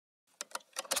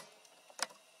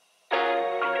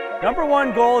Number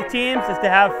one goal of teams is to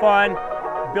have fun,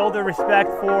 build a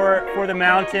respect for the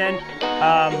mountain,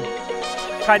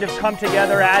 kind of come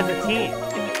together as a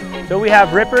team. So we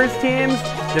have rippers teams,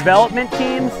 development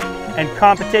teams, and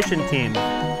competition teams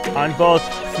on both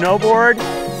snowboard,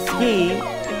 ski,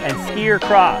 and skier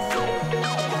cross.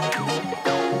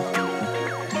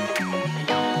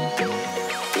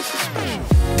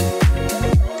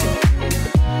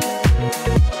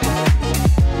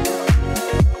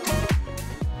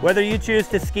 Whether you choose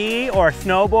to ski or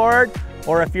snowboard,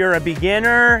 or if you're a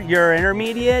beginner, you're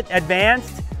intermediate,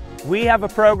 advanced, we have a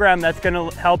program that's going to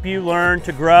help you learn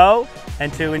to grow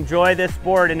and to enjoy this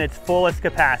sport in its fullest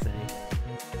capacity.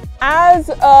 As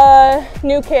a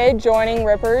new kid joining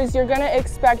Rippers, you're going to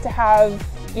expect to have,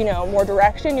 more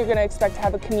direction. You're going to expect to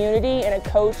have a community and a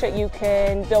coach that you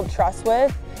can build trust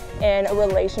with, and a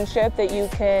relationship that you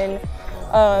can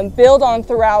build on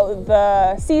throughout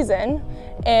the season,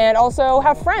 and also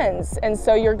have friends. And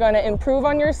so you're going to improve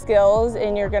on your skills,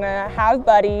 and you're going to have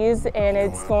buddies, and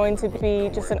it's going to be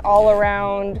just an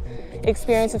all-around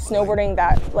experience of snowboarding,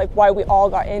 that why we all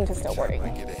got into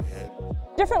snowboarding.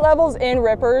 Different levels in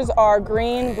Rippers are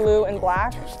green, blue, and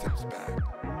black.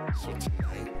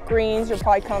 Greens, you're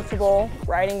probably comfortable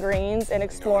riding greens and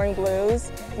exploring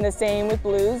blues. And the same with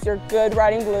blues, you're good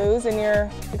riding blues and you're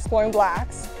exploring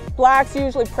blacks. Blacks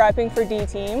usually prepping for D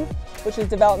team, which is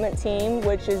development team,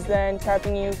 which is then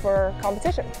prepping you for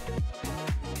competition.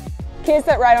 Kids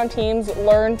that ride on teams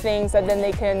learn things that then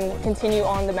they can continue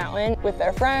on the mountain with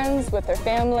their friends, with their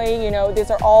family.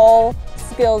 These are all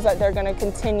skills that they're going to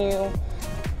continue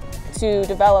to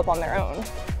develop on their own.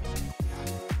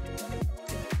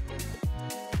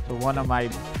 So one of my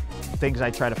things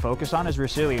I try to focus on is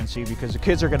resiliency, because the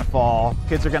kids are going to fall,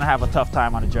 kids are going to have a tough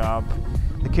time on a jump.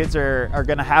 The kids are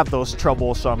going to have those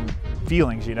troublesome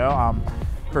feelings,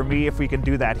 For me, if we can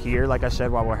do that here, like I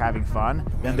said, while we're having fun,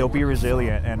 then they'll be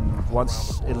resilient. And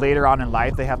once later on in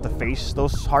life they have to face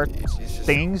those hard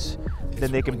things,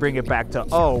 then they can bring it back to,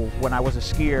 oh, when I was a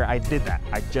skier, I did that.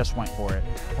 I just went for it.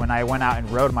 When I went out and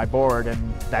rode my board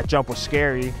and that jump was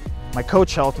scary, my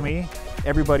coach helped me.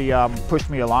 Everybody pushed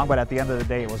me along, but at the end of the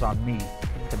day, it was on me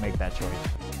to make that choice.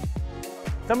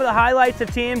 Some of the highlights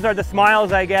of teams are the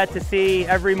smiles I get to see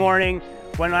every morning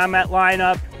when I'm at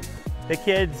lineup. The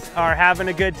kids are having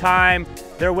a good time.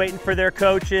 They're waiting for their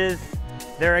coaches.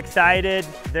 They're excited.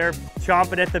 They're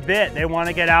chomping at the bit. They want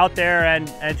to get out there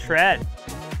and shred.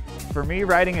 For me,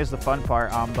 riding is the fun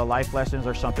part. The life lessons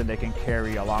are something they can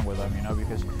carry along with them,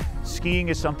 because skiing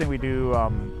is something we do.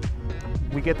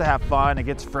 We get to have fun. It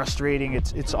gets frustrating.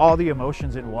 It's all the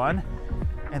emotions in one.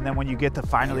 And then when you get to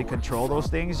finally control those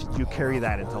things, you carry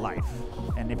that into life.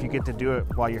 And if you get to do it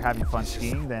while you're having fun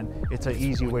skiing, then it's an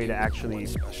easy way to actually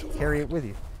carry it with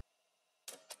you.